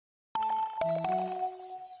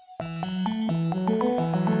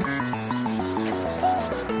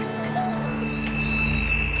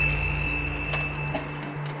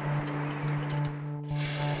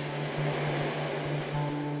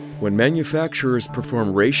When manufacturers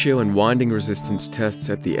perform ratio and winding resistance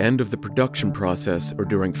tests at the end of the production process or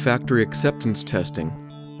during factory acceptance testing,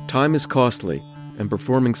 time is costly, and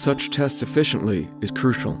performing such tests efficiently is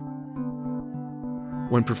crucial.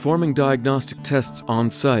 When performing diagnostic tests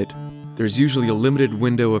on-site, there's usually a limited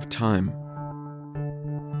window of time.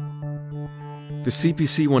 The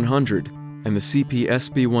CP 100 and the CP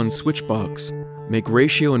SB1 switchbox make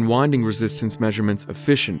ratio and winding resistance measurements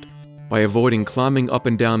efficient by avoiding climbing up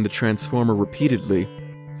and down the transformer repeatedly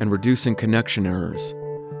and reducing connection errors.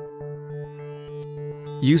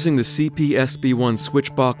 Using the CP SB1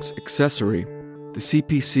 switchbox accessory, the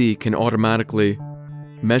CPC can automatically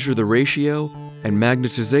measure the ratio and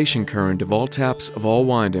magnetization current of all taps of all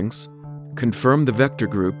windings, confirm the vector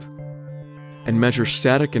group, and measure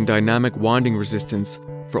static and dynamic winding resistance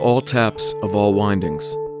for all taps of all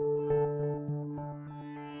windings.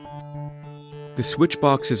 The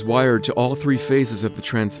switchbox is wired to all three phases of the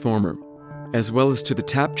transformer, as well as to the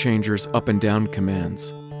tap changer's up and down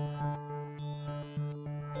commands.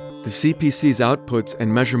 The CPC's outputs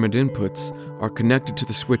and measurement inputs are connected to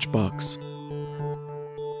the switchbox.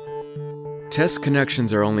 Test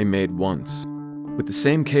connections are only made once. With the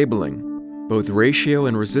same cabling, both ratio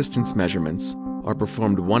and resistance measurements are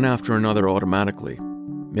performed one after another automatically,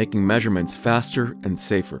 making measurements faster and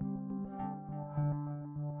safer.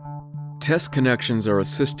 Test connections are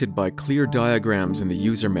assisted by clear diagrams in the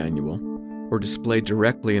user manual or displayed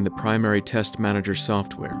directly in the primary test manager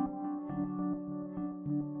software.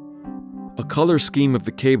 A color scheme of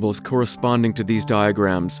the cables corresponding to these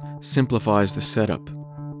diagrams simplifies the setup.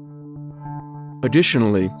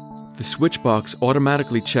 Additionally, the switchbox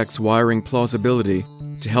automatically checks wiring plausibility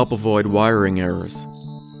to help avoid wiring errors.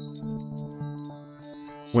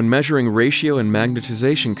 When measuring ratio and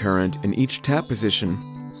magnetization current in each tap position,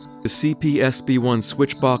 the CP SB1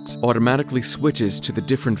 switchbox automatically switches to the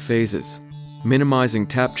different phases, minimizing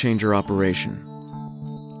tap changer operation.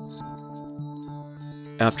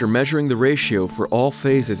 After measuring the ratio for all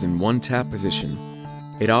phases in one tap position,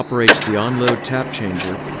 it operates the on-load tap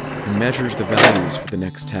changer and measures the values for the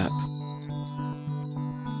next tap.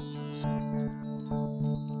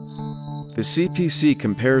 The CPC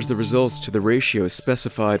compares the results to the ratio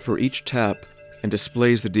specified for each tap and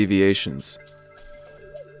displays the deviations.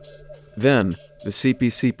 Then, the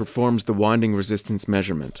CPC performs the winding resistance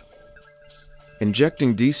measurement.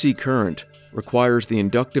 Injecting DC current requires the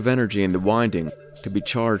inductive energy in the winding to be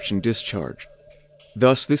charged and discharged.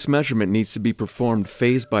 Thus, this measurement needs to be performed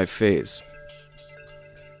phase by phase.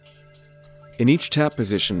 In each tap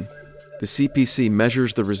position, the CPC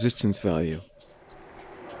measures the resistance value.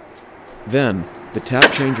 Then, the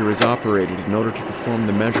tap changer is operated in order to perform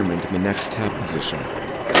the measurement in the next tap position.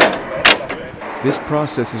 This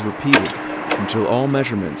process is repeated until all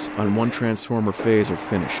measurements on one transformer phase are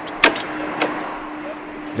finished.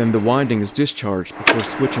 Then the winding is discharged before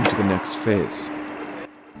switching to the next phase.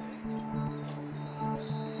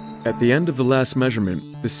 At the end of the last measurement,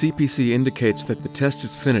 the CPC indicates that the test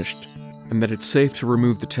is finished and that it's safe to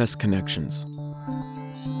remove the test connections.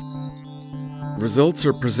 Results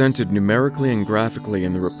are presented numerically and graphically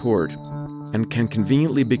in the report and can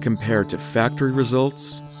conveniently be compared to factory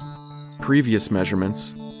results, previous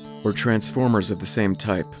measurements, or transformers of the same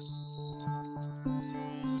type.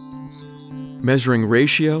 Measuring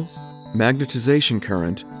ratio, magnetization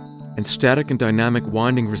current, and static and dynamic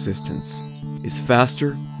winding resistance is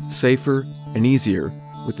faster, safer, and easier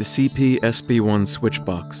with the CP SB1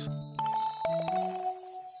 switchbox.